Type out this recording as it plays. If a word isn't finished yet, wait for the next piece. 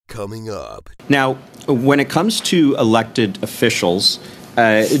coming up. Now, when it comes to elected officials,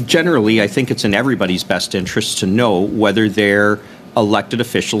 generally, I think it's in everybody's best interest to know whether they're elected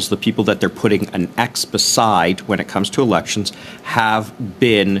officials, the people that they're putting an X beside when it comes to elections, have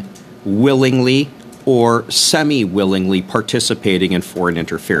been willingly or semi-willingly participating in foreign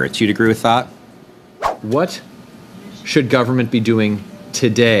interference. You'd agree with that? What should government be doing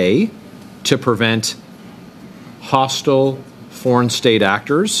today to prevent hostile foreign state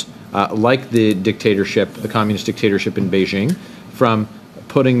actors like the dictatorship, the communist dictatorship in Beijing, from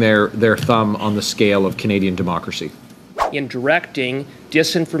putting their thumb on the scale of Canadian democracy? In directing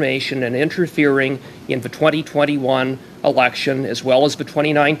disinformation and interfering in the 2021 election as well as the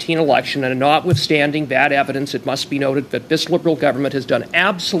 2019 election, and notwithstanding that evidence, it must be noted that this Liberal government has done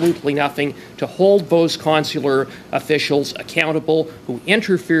absolutely nothing to hold those consular officials accountable who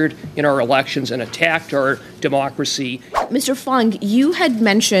interfered in our elections and attacked our democracy. Mr. Fung, you had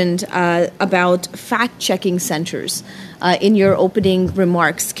mentioned about fact-checking centers in your opening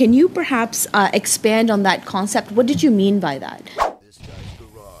remarks. Can you perhaps expand on that concept? What did you mean by that?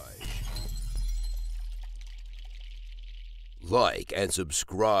 Like and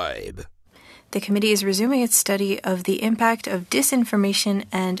subscribe. The committee is resuming its study of the impact of disinformation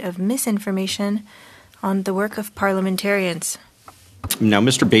and of misinformation on the work of parliamentarians. Now,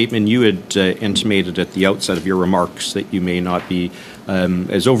 Mr. Bateman, you had intimated at the outset of your remarks that you may not be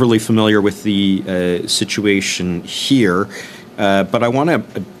as overly familiar with the situation here, but I want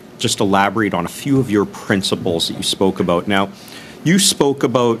to just elaborate on a few of your principles that you spoke about. Now, you spoke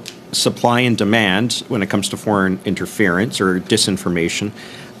about supply and demand when it comes to foreign interference or disinformation,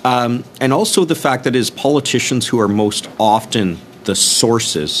 and also the fact that it is politicians who are most often the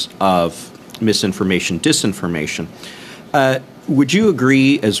sources of misinformation, disinformation. Would you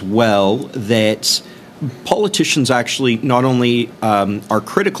agree as well that politicians actually not only are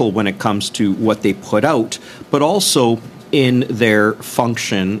critical when it comes to what they put out, but also in their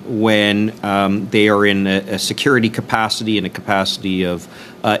function when they are in a security capacity and a capacity of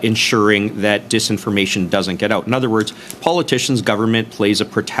ensuring that disinformation doesn't get out? In other words, politicians, government plays a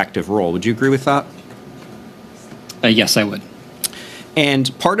protective role. Would you agree with that? Yes, I would.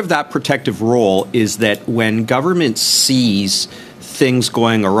 And part of that protective role is that when government sees things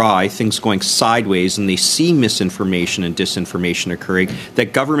going awry, things going sideways, and they see misinformation and disinformation occurring,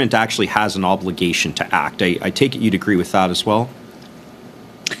 that government actually has an obligation to act. I take it you'd agree with that as well?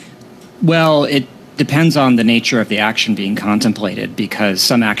 Well, it depends on the nature of the action being contemplated, because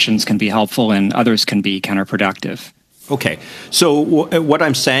some actions can be helpful and others can be counterproductive. Okay. So what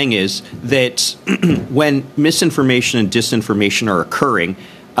I'm saying is that when misinformation and disinformation are occurring,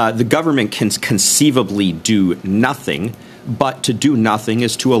 the government can conceivably do nothing. But to do nothing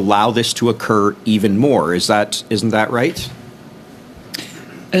is to allow this to occur even more. Isn't that right?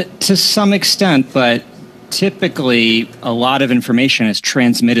 To some extent, but typically a lot of information is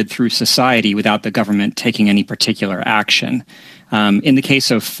transmitted through society without the government taking any particular action. In the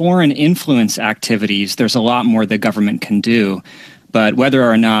case of foreign influence activities, there's a lot more the government can do. But whether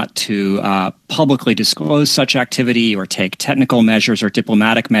or not to publicly disclose such activity or take technical measures or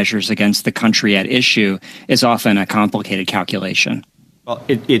diplomatic measures against the country at issue is often a complicated calculation. Well,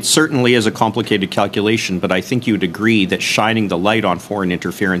 it certainly is a complicated calculation, but I think you would agree that shining the light on foreign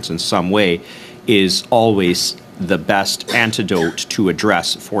interference in some way is always the best antidote to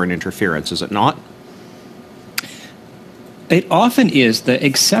address foreign interference, is it not? It often is. The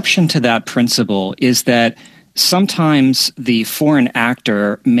exception to that principle is that sometimes the foreign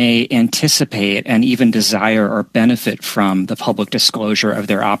actor may anticipate and even desire or benefit from the public disclosure of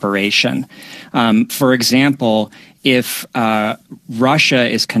their operation. For example, if Russia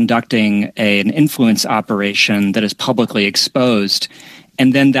is conducting an influence operation that is publicly exposed,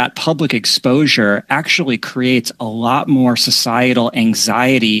 and then that public exposure actually creates a lot more societal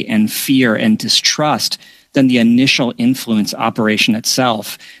anxiety and fear and distrust than the initial influence operation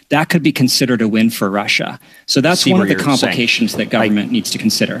itself, that could be considered a win for Russia. So that's one of the complications that government needs to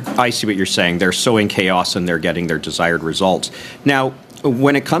consider. I see what you're saying. They're sowing chaos and they're getting their desired results. Now,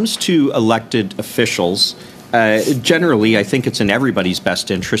 when it comes to elected officials, generally, I think it's in everybody's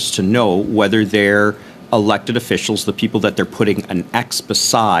best interest to know whether they're elected officials, the people that they're putting an X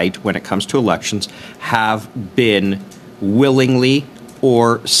beside when it comes to elections, have been willingly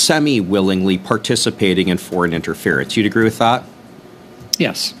or semi-willingly participating in foreign interference. You'd agree with that?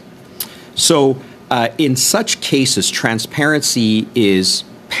 Yes. So in such cases, transparency is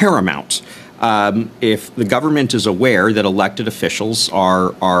paramount. If the government is aware that elected officials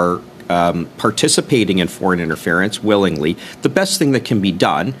are participating in foreign interference willingly, the best thing that can be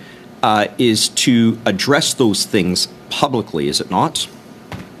done is to address those things publicly, is it not?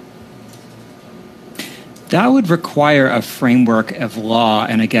 That would require a framework of law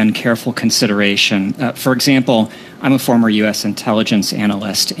and, again, careful consideration. For example, I'm a former U.S. intelligence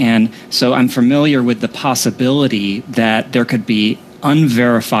analyst, and so I'm familiar with the possibility that there could be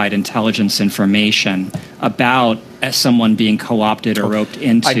unverified intelligence information about someone being co-opted or roped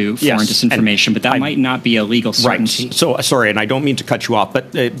into foreign disinformation, but that might not be a legal certainty. Right. So, sorry, and I don't mean to cut you off,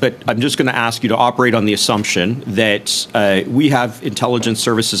 but I'm just going to ask you to operate on the assumption that we have intelligence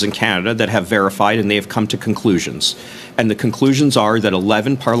services in Canada that have verified and they have come to conclusions. And the conclusions are that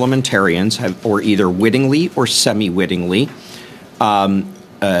 11 parliamentarians have, or either wittingly or semi-wittingly,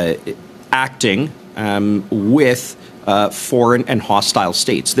 acting with foreign and hostile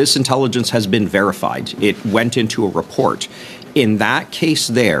states. This intelligence has been verified. It went into a report. In that case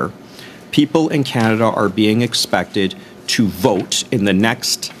there, people in Canada are being expected to vote in the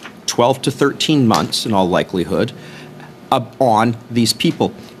next 12 to 13 months, in all likelihood, on these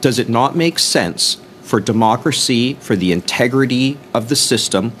people. Does it not make sense for democracy, for the integrity of the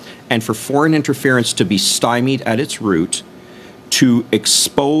system, and for foreign interference to be stymied at its root, to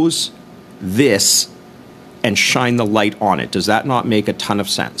expose this and shine the light on it? Does that not make a ton of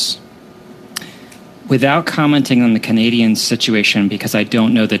sense? Without commenting on the Canadian situation, because I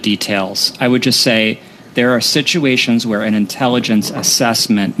don't know the details, I would just say there are situations where an intelligence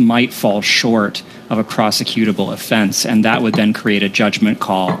assessment might fall short of a prosecutable offense, and that would then create a judgment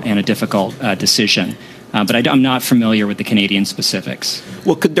call and a difficult decision. But I'm not familiar with the Canadian specifics.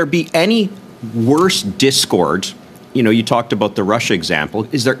 Well, could there be any worse discord? You know, you talked about the Russia example.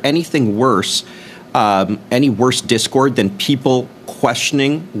 Is there anything worse, any worse discord than people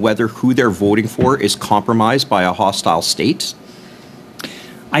questioning whether who they're voting for is compromised by a hostile state?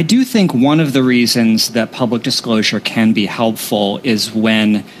 I do think one of the reasons that public disclosure can be helpful is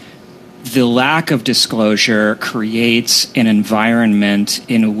when the lack of disclosure creates an environment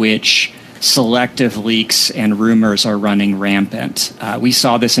in which selective leaks and rumors are running rampant. We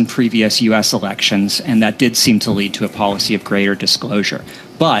saw this in previous U.S. elections, and that did seem to lead to a policy of greater disclosure,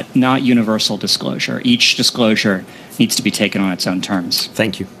 but not universal disclosure. Each disclosure needs to be taken on its own terms.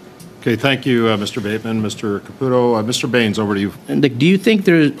 Thank you. Okay, thank you, Mr. Bateman. Mr. Caputo. Mr. Baines, over to you. And, do you think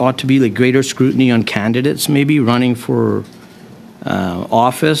there ought to be greater scrutiny on candidates maybe running for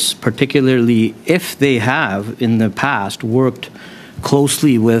office, particularly if they have in the past worked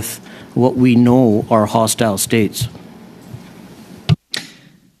closely with what we know are hostile states?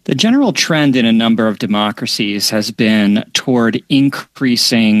 The general trend in a number of democracies has been toward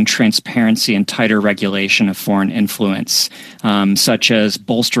increasing transparency and tighter regulation of foreign influence, such as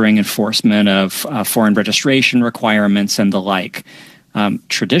bolstering enforcement of foreign registration requirements and the like.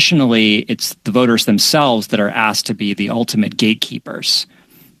 Traditionally, it's the voters themselves that are asked to be the ultimate gatekeepers.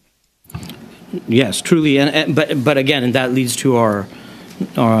 Yes, truly, but again, and that leads to our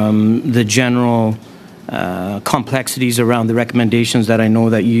the general complexities around the recommendations that I know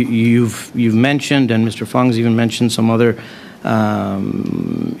that you've mentioned, and Mr. Fung's even mentioned some other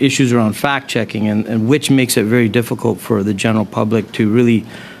issues around fact checking, and which makes it very difficult for the general public to really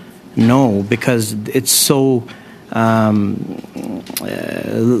know, because it's so the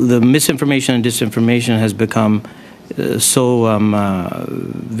misinformation and disinformation has become so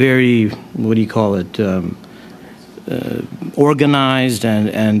very, what do you call it, organized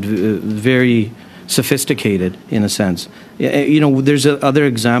and very sophisticated in a sense. You know, there's other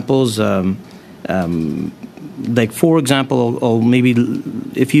examples, like for example, or maybe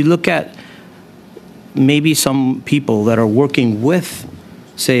if you look at maybe some people that are working with,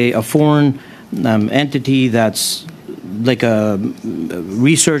 say, a foreign entity that's like a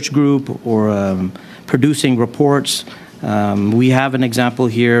research group or producing reports. We have an example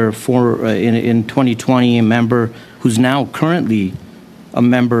here for in 2020, a member who's now currently a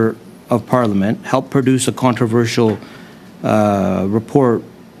member of Parliament helped produce a controversial report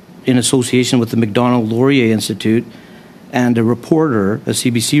in association with the Macdonald-Laurier Institute, and a reporter, a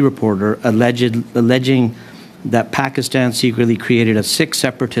CBC reporter, alleging that Pakistan secretly created a Sikh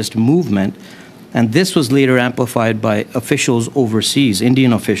separatist movement, and this was later amplified by officials overseas,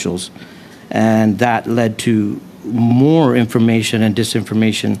 Indian officials, and that led to more information and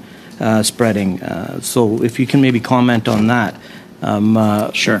disinformation spreading. So if you can maybe comment on that.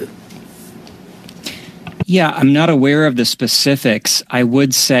 Sure. Yeah, I'm not aware of the specifics. I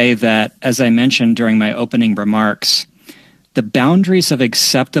would say that, as I mentioned during my opening remarks, the boundaries of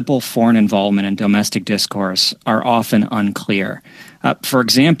acceptable foreign involvement in domestic discourse are often unclear. For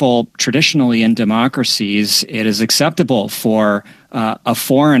example, traditionally in democracies, it is acceptable for a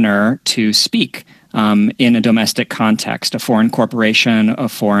foreigner to speak in a domestic context, a foreign corporation, a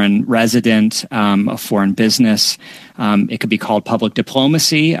foreign resident, a foreign business. It could be called public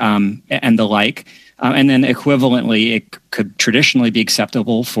diplomacy and the like. And then equivalently, it could traditionally be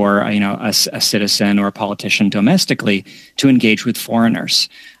acceptable for a citizen or a politician domestically to engage with foreigners.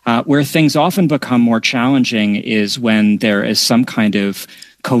 Where things often become more challenging is when there is some kind of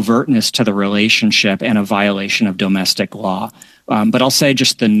covertness to the relationship and a violation of domestic law. But I'll say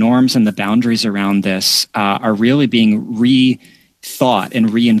just the norms and the boundaries around this are really being rethought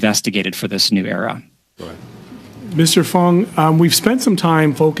and reinvestigated for this new era. Right. Mr. Fong, we've spent some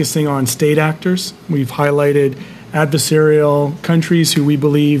time focusing on state actors. We've highlighted adversarial countries who we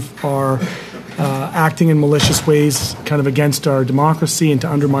believe are acting in malicious ways kind of against our democracy and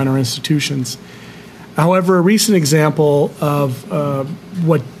to undermine our institutions. However, a recent example of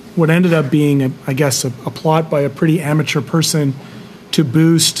what ended up being, a plot by a pretty amateur person to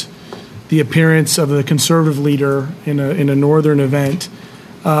boost the appearance of the conservative leader in a northern event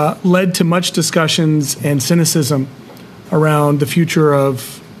led to much discussions and cynicism around the future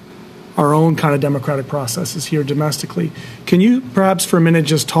of our own kind of democratic processes here domestically. Can you perhaps for a minute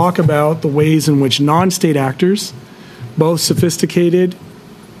just talk about the ways in which non-state actors, both sophisticated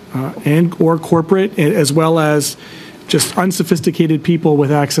and or corporate, as well as just unsophisticated people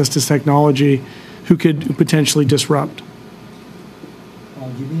with access to technology who could potentially disrupt?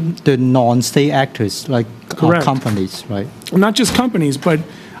 You mean the non-state actors, like Correct. Companies, right? Not just companies, but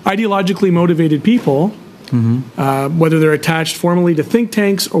ideologically motivated people, whether they're attached formally to think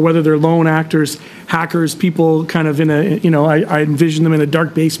tanks or whether they're lone actors, hackers, people kind of I envision them in a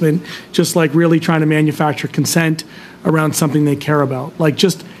dark basement, just like really trying to manufacture consent around something they care about. Like,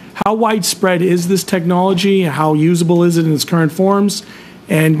 just how widespread is this technology? How usable is it in its current forms?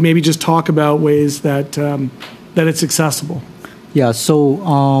 And maybe just talk about ways that it's accessible. Yeah,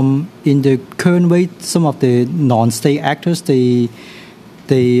 so in the current way, some of the non-state actors, they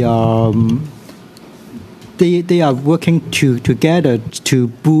are working together to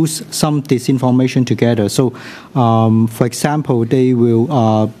boost some disinformation together. So, for example, they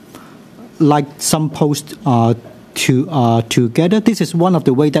will like some posts together. This is one of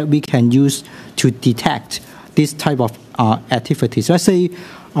the ways that we can use to detect this type of activities. Let's say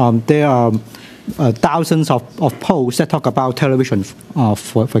there are thousands of posts that talk about television,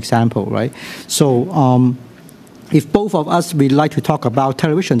 for example, right? So if both of us we like to talk about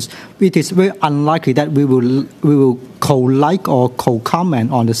televisions, it is very unlikely that we will co-like or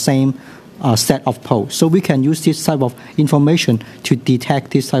co-comment on the same set of posts. So we can use this type of information to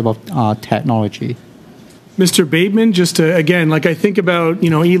detect this type of technology. Mr. Bateman, just to, again, like I think about,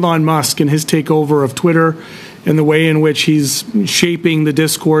 Elon Musk and his takeover of Twitter and the way in which he's shaping the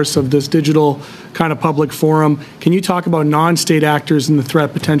discourse of this digital kind of public forum. Can you talk about non-state actors and the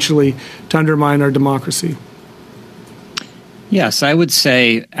threat potentially to undermine our democracy? Yes, I would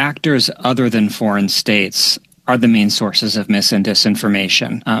say actors other than foreign states are the main sources of mis and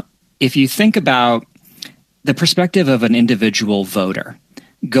disinformation. If you think about the perspective of an individual voter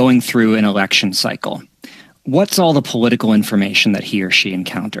going through an election cycle, what's all the political information that he or she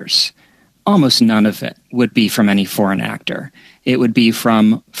encounters? Almost none of it would be from any foreign actor. It would be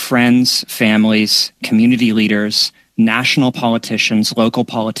from friends, families, community leaders, national politicians, local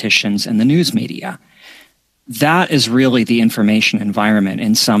politicians, and the news media. That is really the information environment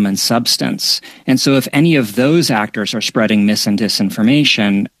in sum and substance. And so if any of those actors are spreading mis and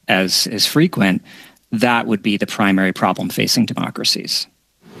disinformation, as is frequent, that would be the primary problem facing democracies.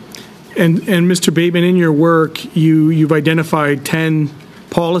 And Mr. Bateman, in your work, you've identified 10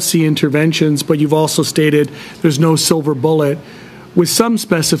 policy interventions, but you've also stated there's no silver bullet. With some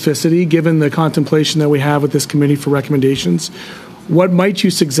specificity, given the contemplation that we have with this committee for recommendations, what might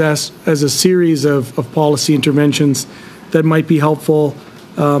you suggest as a series of policy interventions that might be helpful,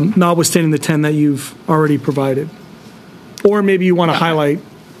 notwithstanding the 10 that you've already provided? Or maybe you want to highlight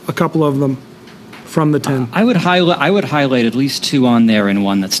a couple of them from the 10. I would highlight at least 2 on there and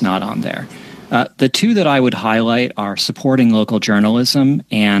 1 that's not on there. The 2 that I would highlight are supporting local journalism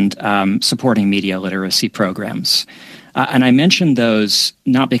and supporting media literacy programs. And I mention those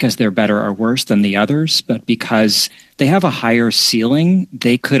not because they're better or worse than the others, but because they have a higher ceiling.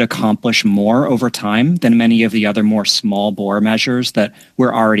 They could accomplish more over time than many of the other more small bore measures that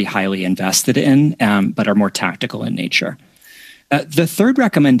we're already highly invested in, but are more tactical in nature. The third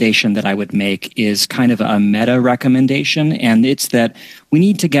recommendation that I would make is kind of a meta recommendation, and it's that we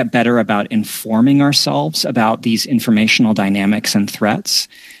need to get better about informing ourselves about these informational dynamics and threats.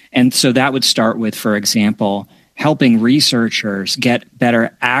 And so that would start with, for example, helping researchers get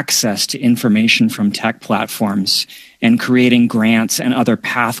better access to information from tech platforms and creating grants and other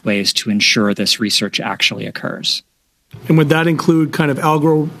pathways to ensure this research actually occurs. And would that include kind of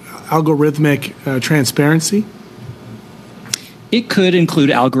algorithmic transparency? It could include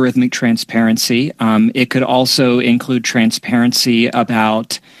algorithmic transparency. It could also include transparency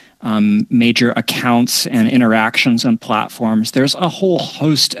about major accounts and interactions on platforms. There's a whole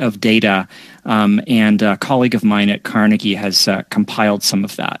host of data, and a colleague of mine at Carnegie has compiled some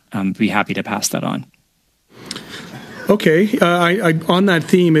of that. I'd be happy to pass that on. Okay. On that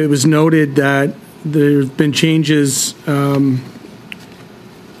theme, it was noted that there have been changes,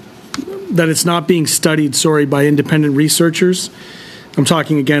 that it's not being studied, by independent researchers. I'm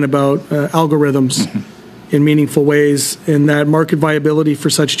talking again about algorithms in meaningful ways, and that market viability for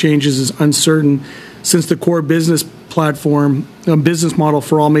such changes is uncertain since the core business model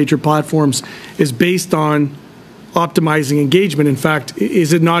for all major platforms is based on optimizing engagement. In fact,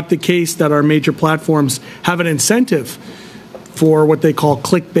 is it not the case that our major platforms have an incentive for what they call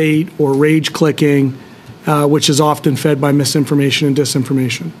clickbait or rage clicking, which is often fed by misinformation and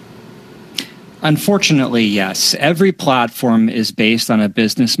disinformation? Unfortunately, yes. Every platform is based on a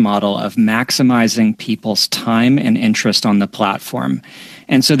business model of maximizing people's time and interest on the platform.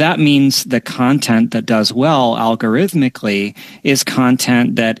 And so that means the content that does well algorithmically is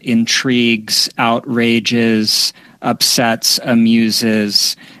content that intrigues, outrages, upsets,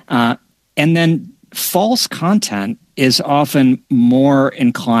 amuses, and then false content is often more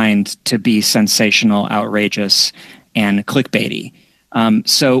inclined to be sensational, outrageous, and clickbaity.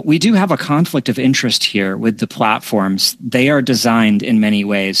 So we do have a conflict of interest here with the platforms. They are designed in many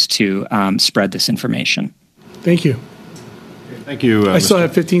ways to spread this information. Thank you. Thank you. I still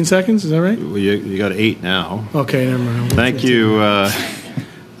have 15 seconds. Is that right? Well, you got 8 now. Okay, never mind. Thank you.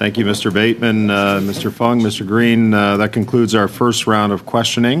 Thank you, Mr. Bateman, Mr. Fung, Mr. Green. That concludes our first round of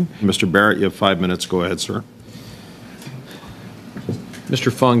questioning. Mr. Barrett, you have 5 minutes. Go ahead, sir.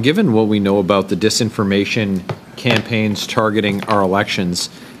 Mr. Fung, given what we know about the disinformation campaigns targeting our elections,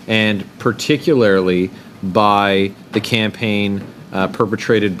 and particularly by the campaign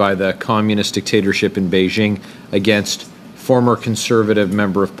perpetrated by the communist dictatorship in Beijing against former Conservative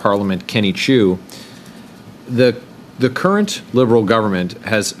Member of Parliament Kenny Chiu, the current Liberal government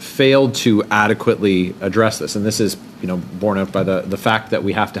has failed to adequately address this, and this is borne out by the fact that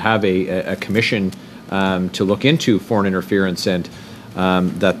we have to have a commission to look into foreign interference, and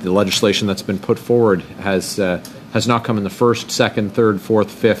that the legislation that's been put forward has not come in the first, second, third, fourth,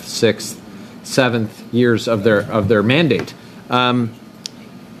 fifth, sixth, seventh years of their mandate.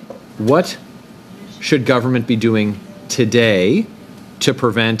 What should government be doing today to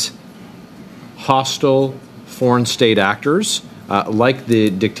prevent hostile foreign state actors like the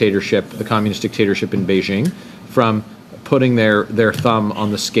communist dictatorship in Beijing, from putting their thumb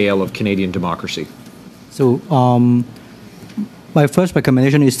on the scale of Canadian democracy? So my first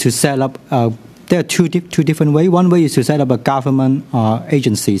recommendation is to set up, there are two different ways. One way is to set up a government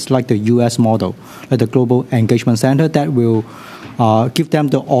agencies like the U.S. model, like the Global Engagement Center, that will give them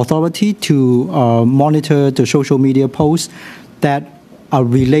the authority to monitor the social media posts that are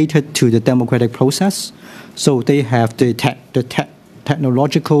related to the democratic process. So they have the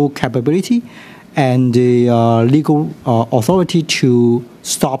technological capability and the legal authority to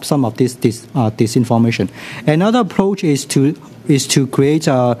stop some of this disinformation. Another approach is to create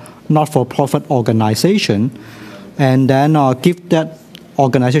a not-for-profit organization, and then give that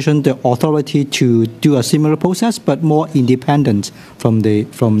organization the authority to do a similar process, but more independent from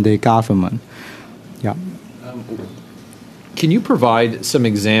the government. Yeah. Can you provide some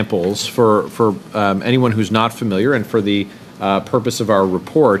examples for anyone who's not familiar, and for the purpose of our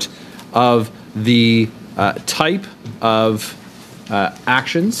report, of the type of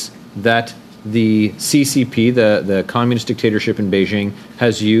actions that the CCP, the communist dictatorship in Beijing,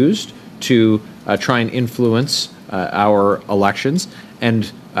 has used to try and influence our elections,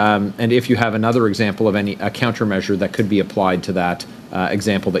 and if you have another example of a countermeasure that could be applied to that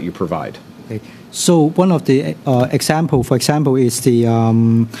example that you provide? Okay. So one of the example, for example, is they are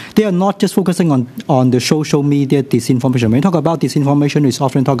not just focusing on the social media disinformation. When we talk about disinformation, we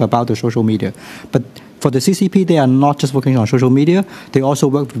often talk about the social media. But for the CCP, they are not just focusing on social media. They also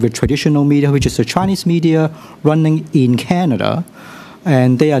work with traditional media, which is the Chinese media running in Canada.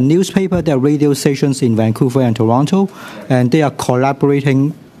 And they are newspaper, they are radio stations in Vancouver and Toronto. And they are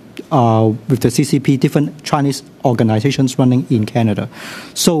collaborating with the CCP, different Chinese organizations running in Canada.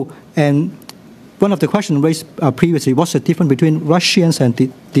 So, and one of the questions raised previously, what's the difference between Russians and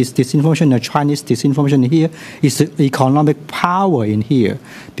this disinformation and Chinese disinformation here, is the economic power in here,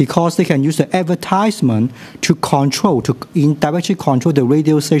 because they can use the advertisement to indirectly control the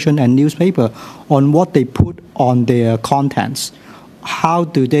radio station and newspaper on what they put on their contents. How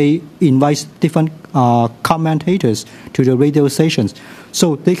do they invite different commentators to the radio stations?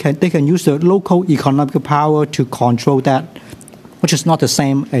 So they can use the local economic power to control that which is not the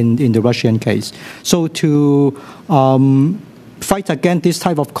same in the Russian case. So to fight against this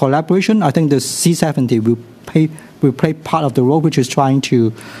type of collaboration, I think the C-70 will play part of the role, which is trying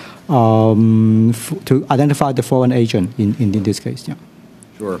to identify the foreign agent in this case. Yeah.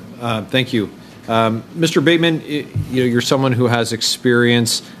 Sure. Thank you. Mr. Bateman, you're someone who has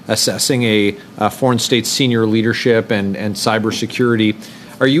experience assessing a foreign state senior leadership and cybersecurity.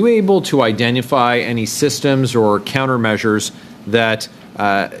 Are you able to identify any systems or countermeasures that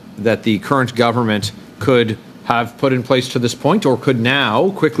the current government could have put in place to this point, or could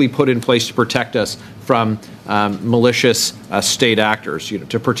now quickly put in place to protect us from malicious state actors,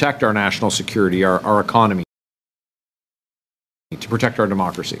 to protect our national security, our economy, to protect our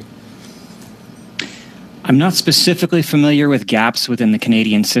democracy? I'm not specifically familiar with gaps within the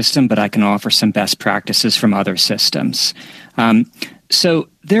Canadian system, but I can offer some best practices from other systems. So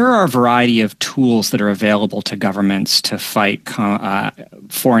there are a variety of tools that are available to governments to fight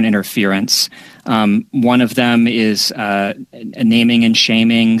foreign interference. One of them is naming and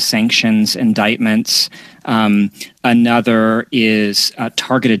shaming, sanctions, indictments. Another is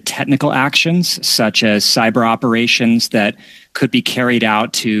targeted technical actions, such as cyber operations that could be carried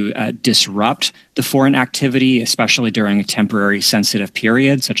out to disrupt the foreign activity, especially during a temporary sensitive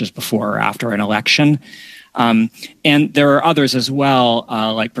period, such as before or after an election. And there are others as well,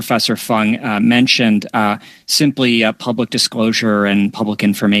 like Professor Fung mentioned, simply public disclosure and public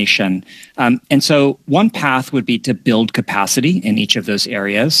information. And so one path would be to build capacity in each of those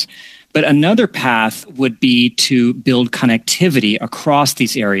areas. But another path would be to build connectivity across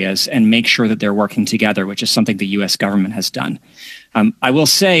these areas and make sure that they're working together, which is something the U.S. government has done. I will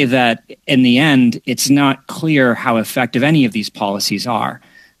say that in the end, it's not clear how effective any of these policies are.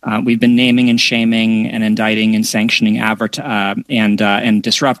 We've been naming and shaming and indicting and sanctioning and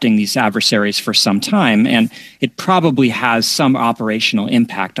disrupting these adversaries for some time, and it probably has some operational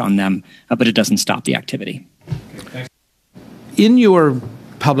impact on them, but it doesn't stop the activity. In your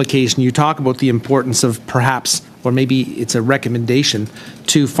publication, you talk about the importance of perhaps, or maybe it's a recommendation,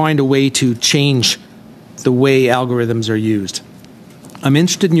 to find a way to change the way algorithms are used. I'm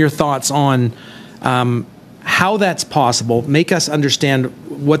interested in your thoughts on how that's possible, make us understand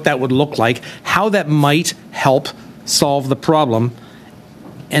what that would look like, how that might help solve the problem,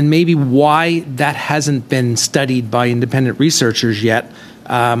 and maybe why that hasn't been studied by independent researchers yet,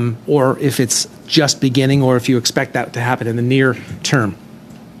 or if it's just beginning, or if you expect that to happen in the near term.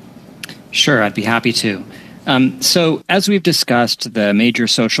 Sure, I'd be happy to. So as we've discussed, the major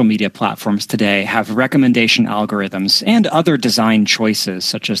social media platforms today have recommendation algorithms and other design choices,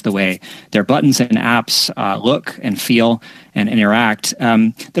 such as the way their buttons and apps look and feel and interact,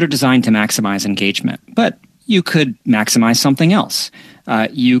 that are designed to maximize engagement. But you could maximize something else.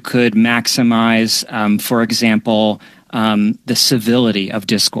 You could maximize, for example, the civility of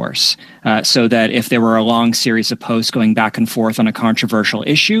discourse, so that if there were a long series of posts going back and forth on a controversial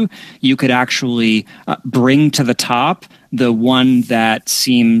issue, you could actually bring to the top the one that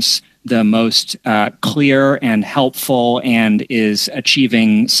seems the most clear and helpful and is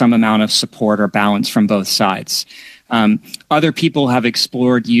achieving some amount of support or balance from both sides. Other people have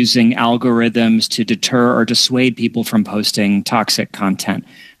explored using algorithms to deter or dissuade people from posting toxic content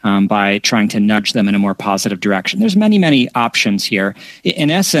by trying to nudge them in a more positive direction. There's many, many options here. In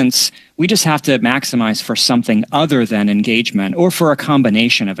essence, we just have to maximize for something other than engagement, or for a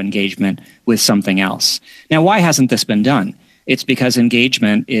combination of engagement with something else. Now, why hasn't this been done? It's because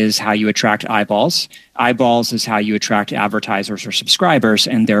engagement is how you attract eyeballs. Eyeballs is how you attract advertisers or subscribers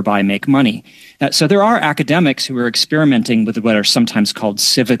and thereby make money. So there are academics who are experimenting with what are sometimes called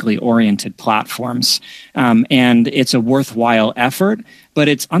civically oriented platforms. And it's a worthwhile effort, but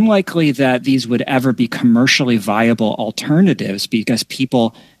it's unlikely that these would ever be commercially viable alternatives because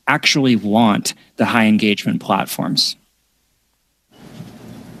people actually want the high engagement platforms.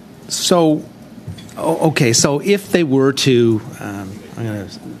 So, okay, so if they were to, I'm going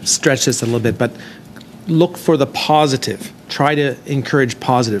to stretch this a little bit, but look for the positive, try to encourage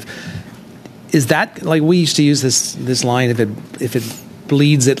positive. Is that, like we used to use this line, if it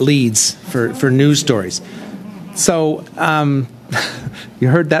bleeds, it leads, for news stories. So, you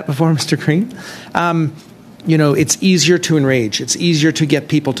heard that before, Mr. Green? You know, it's easier to enrage. It's easier to get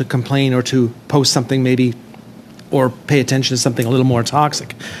people to complain or to post something maybe, or pay attention to something a little more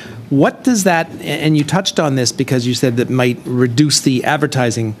toxic. What does that, and you touched on this because you said that might reduce the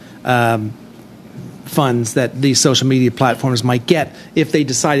advertising funds that these social media platforms might get if they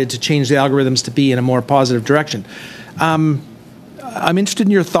decided to change the algorithms to be in a more positive direction. I'm interested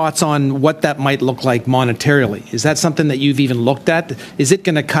in your thoughts on what that might look like monetarily. Is that something that you've even looked at? Is it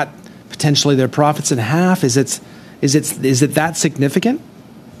going to cut potentially their profits in half? Is Is it that significant?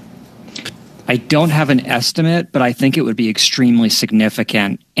 I don't have an estimate, but I think it would be extremely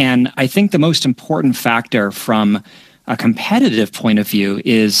significant. And I think the most important factor from a competitive point of view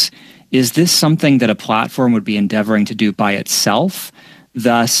is this something that a platform would be endeavoring to do by itself,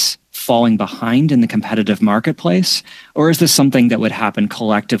 thus falling behind in the competitive marketplace? Or is this something that would happen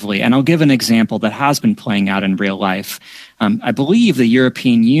collectively? And I'll give an example that has been playing out in real life. I believe the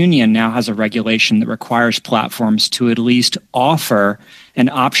European Union now has a regulation that requires platforms to at least offer an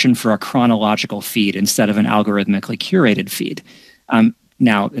option for a chronological feed instead of an algorithmically curated feed.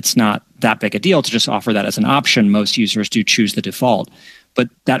 Now, it's not that big a deal to just offer that as an option. Most users do choose the default. But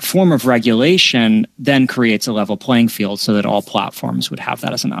that form of regulation then creates a level playing field so that all platforms would have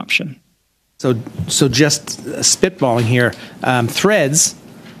that as an option. So just spitballing here, Threads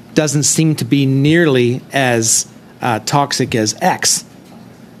doesn't seem to be nearly as toxic as X.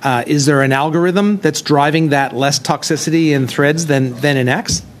 Is there an algorithm that's driving that less toxicity in Threads than in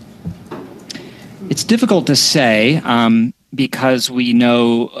X? It's difficult to say because we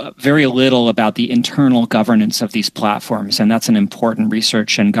know very little about the internal governance of these platforms, and that's an important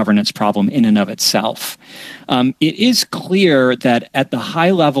research and governance problem in and of itself. It is clear that at the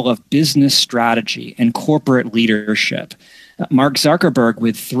high level of business strategy and corporate leadership, Mark Zuckerberg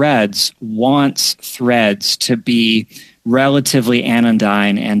with Threads wants Threads to be relatively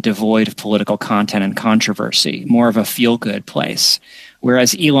anodyne and devoid of political content and controversy, more of a feel-good place.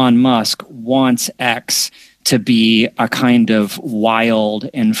 Whereas Elon Musk wants X to be a kind of wild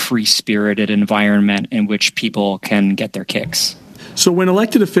and free-spirited environment in which people can get their kicks. So when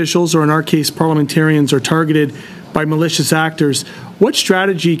elected officials, or in our case parliamentarians, are targeted by malicious actors, what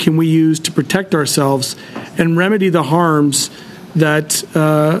strategy can we use to protect ourselves and remedy the harms that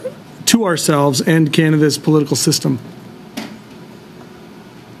to ourselves and Canada's political system?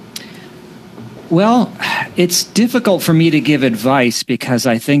 Well, it's difficult for me to give advice because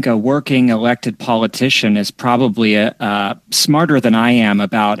I think a working elected politician is probably smarter than I am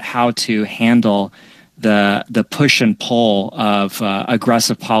about how to handle the push and pull of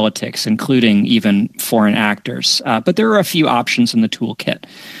aggressive politics, including even foreign actors. But there are a few options in the toolkit.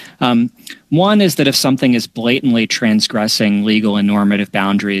 One is that if something is blatantly transgressing legal and normative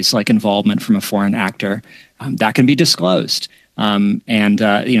boundaries, like involvement from a foreign actor, that can be disclosed.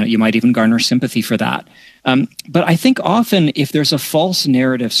 You might even garner sympathy for that. But I think often if there's a false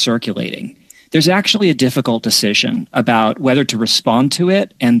narrative circulating, there's actually a difficult decision about whether to respond to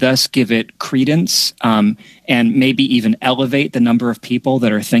it and thus give it credence and maybe even elevate the number of people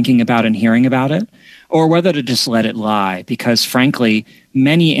that are thinking about and hearing about it, or whether to just let it lie, because frankly,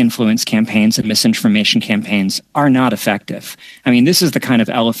 many influence campaigns and misinformation campaigns are not effective. I mean, this is the kind of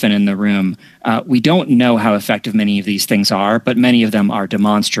elephant in the room. We don't know how effective many of these things are, but many of them are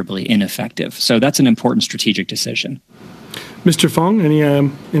demonstrably ineffective. So that's an important strategic decision. Mr. Fong, any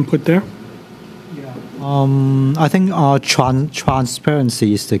input there? I think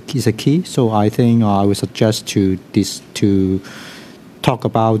transparency is a key. So I think I would suggest to talk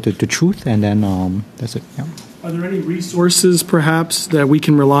about the truth, and then that's it. Yeah. Are there any resources, perhaps, that we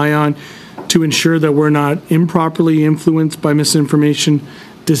can rely on to ensure that we're not improperly influenced by misinformation,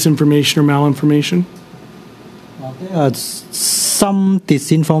 disinformation, or malinformation? There are some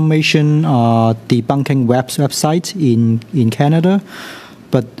disinformation debunking websites in Canada,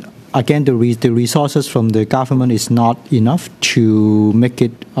 but again, the resources from the government is not enough to make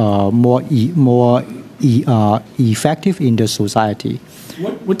it more effective in the society.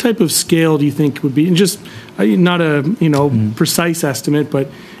 What type of scale do you think would be, and just not a precise estimate, but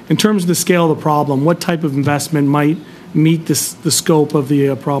in terms of the scale of the problem, what type of investment might meet the scope of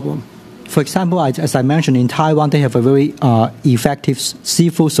the problem? For example, as I mentioned, in Taiwan, they have a very effective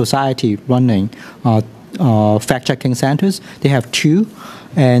civil society running fact-checking centers. They have 2,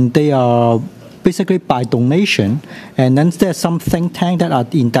 and they are basically by donation, and then there's some think tank that are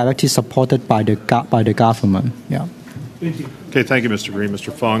indirectly supported by the government. Yeah. Thank you. Okay, thank you, Mr. Green.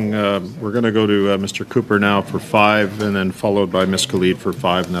 Mr. Fong, we're going to go to Mr. Cooper now for 5, and then followed by Ms. Khalid for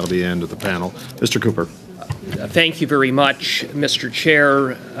 5, and that'll be the end of the panel. Mr. Cooper. Thank you very much, Mr.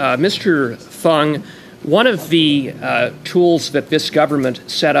 Chair. Mr. Fung, one of the tools that this government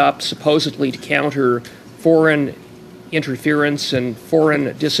set up supposedly to counter foreign interference and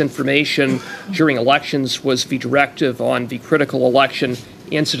foreign disinformation during elections was the directive on the critical election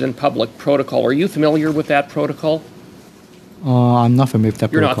incident public protocol. Are you familiar with that protocol? I'm not familiar with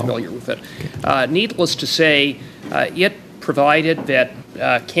that You're protocol. not familiar with it. Needless to say, it provided that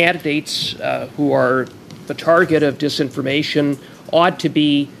candidates who are the target of disinformation ought to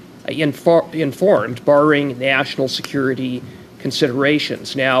be informed, barring national security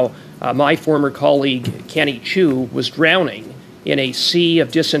considerations. Now, my former colleague, Kenny Chu, was drowning in a sea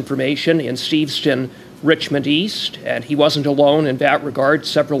of disinformation in Steveston, Richmond East, and he wasn't alone in that regard.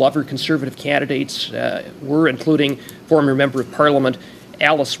 Several other Conservative candidates were, including former Member of Parliament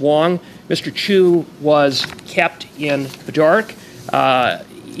Alice Wong. Mr. Chu was kept in the dark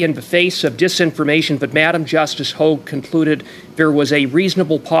in the face of disinformation, but Madam Justice Ho concluded there was a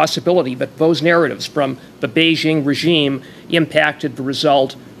reasonable possibility that those narratives from the Beijing regime impacted the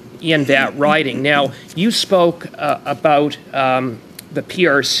result in that riding. Now, you spoke about the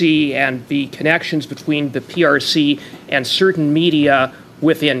PRC and the connections between the PRC and certain media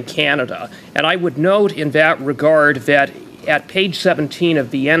within Canada. And I would note in that regard that at page 17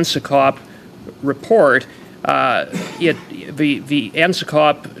 of the NSICOP report, the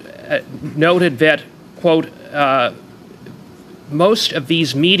NSICOP noted that, quote, most of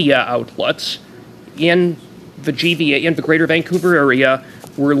these media outlets in the GVA, in the Greater Vancouver area,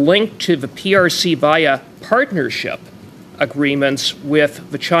 were linked to the PRC via partnership agreements with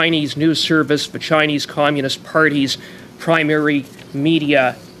the Chinese News Service, the Chinese Communist Party's primary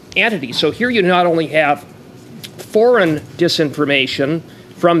media entity. So here you not only have foreign disinformation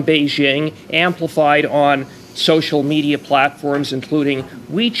from Beijing amplified on social media platforms, including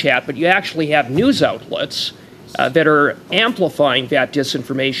WeChat, but you actually have news outlets that are amplifying that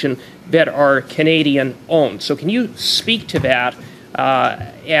disinformation that are Canadian-owned. So can you speak to that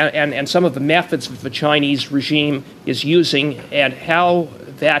and some of the methods that the Chinese regime is using and how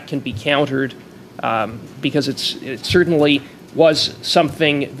that can be countered, because it certainly was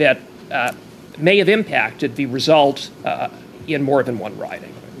something that may have impacted the result in more than one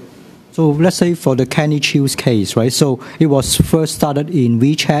riding. So let's say for the Kenny Chu's case, right? So it was first started in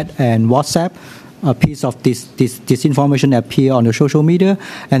WeChat and WhatsApp. A piece of this information appeared on the social media,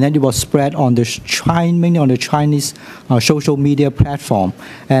 and then it was spread on the mainly on the Chinese social media platform.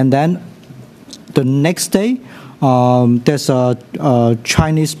 And then the next day, there's a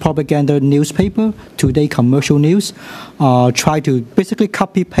Chinese propaganda newspaper, Today Commercial News, try to basically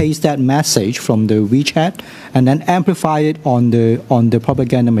copy paste that message from the WeChat and then amplify it on the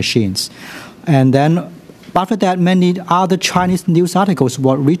propaganda machines. And then after that, many other Chinese news articles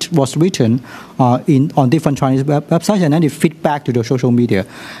was written on different Chinese websites, and then it feed back to the social media.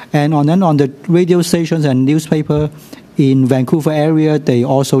 And then on the radio stations and newspaper in Vancouver area, they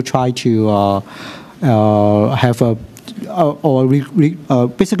also try to have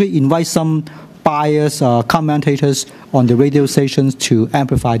basically invite some biased commentators on the radio stations to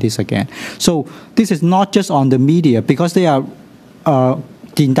amplify this again. So this is not just on the media, because they are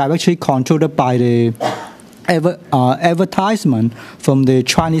indirectly controlled by the advertisement from the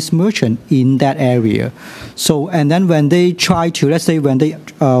Chinese merchant in that area. So, and then when they try to, let's say when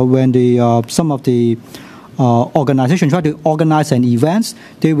some of the organizations try to organize an events,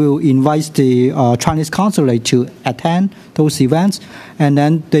 they will invite the Chinese consulate to attend those events, and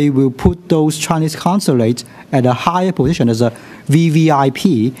then they will put those Chinese consulates at a higher position as a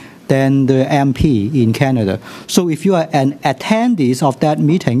VVIP than the MP in Canada. So if you are an attendee of that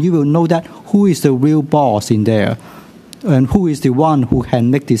meeting, you will know that who is the real boss in there and who is the one who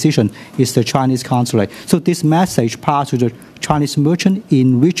can make decision is the Chinese consulate. So this message passed to the Chinese merchant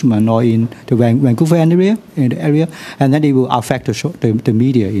in Richmond or in the Vancouver area, and then it will affect the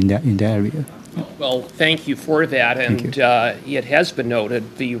media in the area. Well, thank you for that. And it has been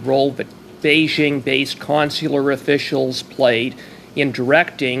noted the role that Beijing-based consular officials played in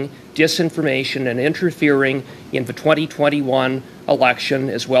directing disinformation and interfering in the 2021 election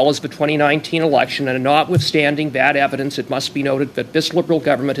as well as the 2019 election. And notwithstanding that evidence, it must be noted that this Liberal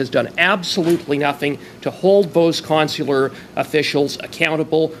government has done absolutely nothing to hold those consular officials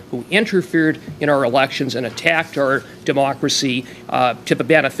accountable who interfered in our elections and attacked our democracy to the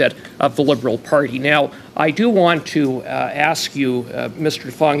benefit of the Liberal Party. Now, I do want to ask you,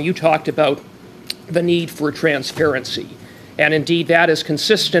 Mr. Fung, you talked about the need for transparency. And indeed, that is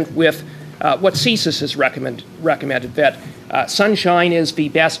consistent with what CSIS has recommended, that sunshine is the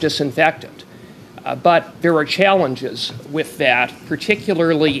best disinfectant. But there are challenges with that,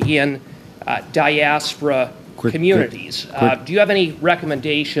 particularly in diaspora communities. Do you have any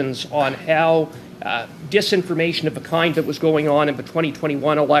recommendations on how disinformation of the kind that was going on in the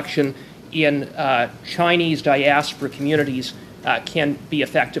 2021 election in Chinese diaspora communities can be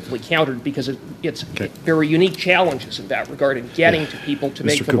effectively countered, because there are unique challenges in that regard in getting to people to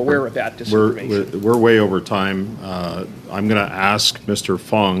make them aware of that disinformation. We're way over time. I'm going to ask Mr.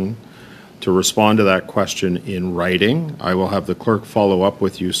 Fung to respond to that question in writing. I will have the clerk follow up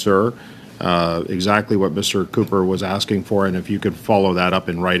with you, sir, exactly what Mr. Cooper was asking for, and if you could follow that up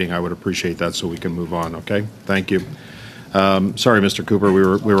in writing, I would appreciate that so we can move on, okay? Thank you. Sorry, Mr. Cooper, we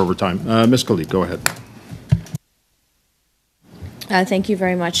were over time. Ms. Khalid, go ahead. Thank you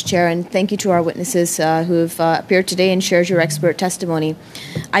very much, Chair, and thank you to our witnesses who have appeared today and shared your expert testimony.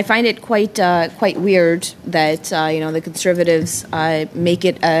 I find it quite weird that the Conservatives make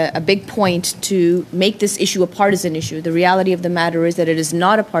it a big point to make this issue a partisan issue. The reality of the matter is that it is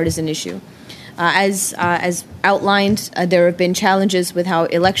not a partisan issue. As outlined, there have been challenges with how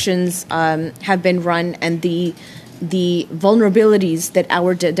elections have been run and the vulnerabilities that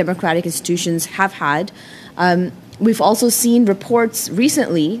our democratic institutions have had. We've also seen reports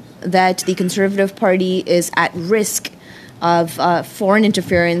recently that the Conservative Party is at risk of foreign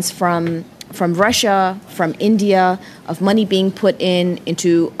interference from Russia, from India, of money being put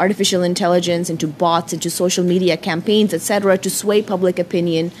into artificial intelligence, into bots, into social media campaigns, etc., to sway public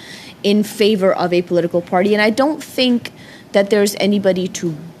opinion in favor of a political party. And I don't think that there's anybody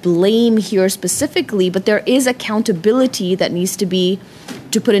to blame here specifically, but there is accountability that needs to be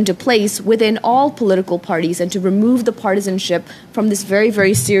put into place within all political parties and to remove the partisanship from this very,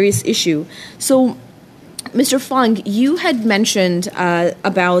 very serious issue. So, Mr. Fung, you had mentioned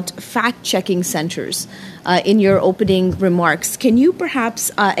about fact-checking centers in your opening remarks. Can you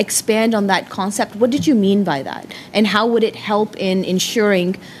perhaps expand on that concept? What did you mean by that? And how would it help in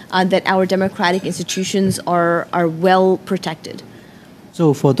ensuring that our democratic institutions are well protected?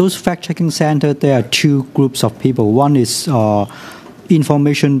 So for those fact-checking centers, there are two groups of people. One is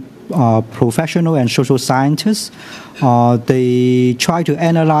information professional and social scientists. They try to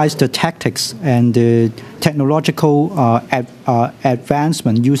analyze the tactics and the technological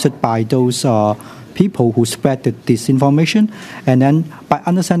advancement used by those people who spread the disinformation. And then by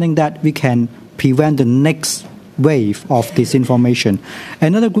understanding that, we can prevent the next wave of disinformation.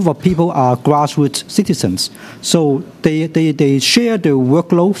 Another group of people are grassroots citizens. So they share the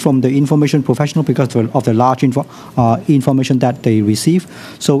workload from the information professional because of the large information that they receive.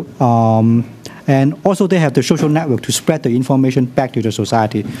 So and also they have the social network to spread the information back to the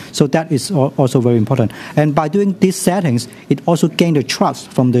society. So that is also very important. And by doing these settings, it also gains the trust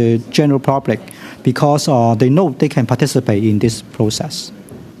from the general public because they know they can participate in this process.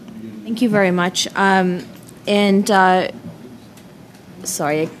 Thank you very much. And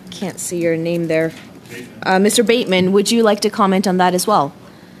sorry, I can't see your name there. Mr. Bateman, would you like to comment on that as well?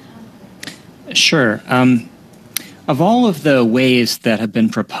 Sure. Of all of the ways that have been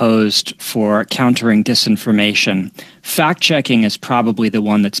proposed for countering disinformation, fact-checking is probably the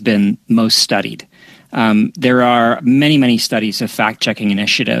one that's been most studied. There are many, many studies of fact-checking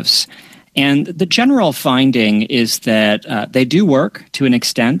initiatives. And the general finding is that they do work to an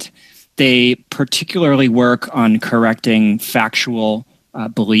extent. They particularly work on correcting factual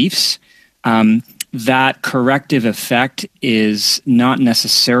beliefs. That corrective effect is not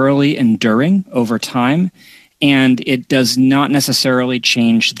necessarily enduring over time, and it does not necessarily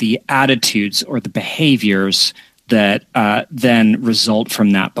change the attitudes or the behaviors that then result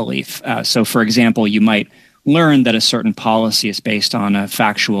from that belief. So, for example, you might learn that a certain policy is based on a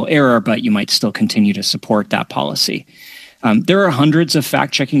factual error, but you might still continue to support that policy. There are hundreds of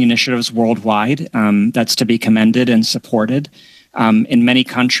fact-checking initiatives worldwide. That's to be commended and supported. In many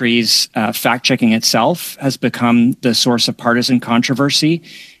countries, fact-checking itself has become the source of partisan controversy.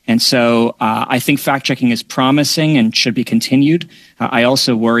 And so I think fact-checking is promising and should be continued. I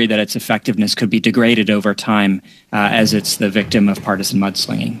also worry that its effectiveness could be degraded over time as it's the victim of partisan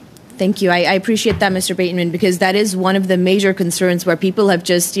mudslinging. Thank you. I appreciate that, Mr. Bateman, because that is one of the major concerns where people have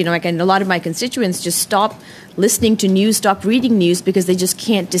just, like a lot of my constituents just stop listening to news, stop reading news because they just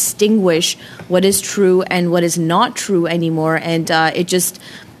can't distinguish what is true and what is not true anymore. And it just,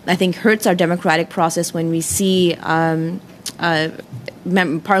 I think, hurts our democratic process when we see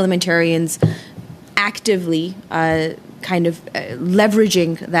parliamentarians actively kind of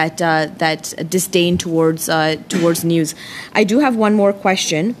leveraging that disdain towards news. I do have one more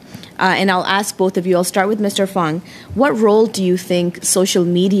question. And I'll ask both of you. I'll start with Mr. Fung. What role do you think social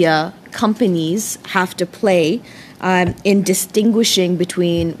media companies have to play in distinguishing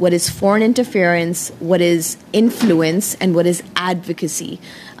between what is foreign interference, what is influence, and what is advocacy?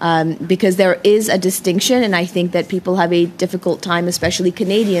 Because there is a distinction, and I think that people have a difficult time, especially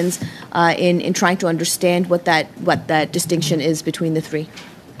Canadians, in trying to understand what that distinction is between the three.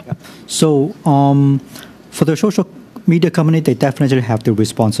 So for the social media company, they definitely have the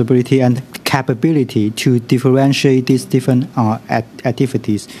responsibility and capability to differentiate these different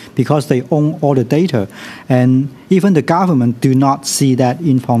activities because they own all the data, and even the government do not see that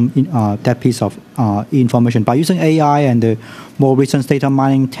that piece of information. By using AI and the more recent data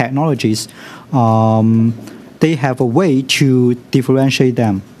mining technologies, they have a way to differentiate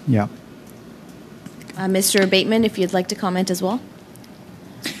them. Yeah. Mr. Bateman, if you'd like to comment as well.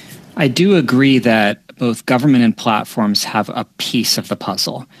 I do agree that both government and platforms have a piece of the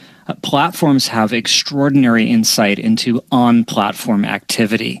puzzle. Platforms have extraordinary insight into on-platform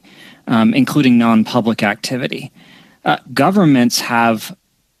activity, including non-public activity. Governments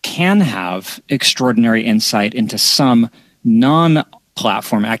can have extraordinary insight into some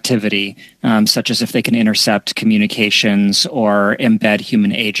non-platform activity, such as if they can intercept communications or embed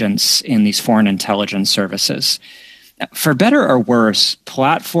human agents in these foreign intelligence services. For better or worse,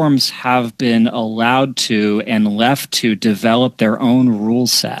 platforms have been allowed to and left to develop their own rule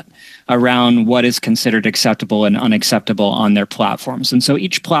set around what is considered acceptable and unacceptable on their platforms. And so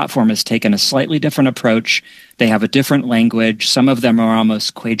each platform has taken a slightly different approach. They have a different language. Some of them are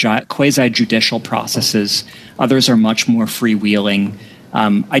almost quasi-judicial processes. Others are much more freewheeling.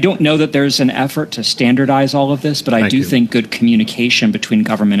 I don't know that there's an effort to standardize all of this, but I do think good communication between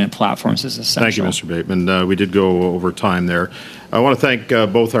government and platforms is essential. Thank you, Mr. Bateman. We did go over time there. I want to thank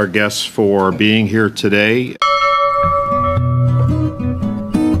both our guests for being here today.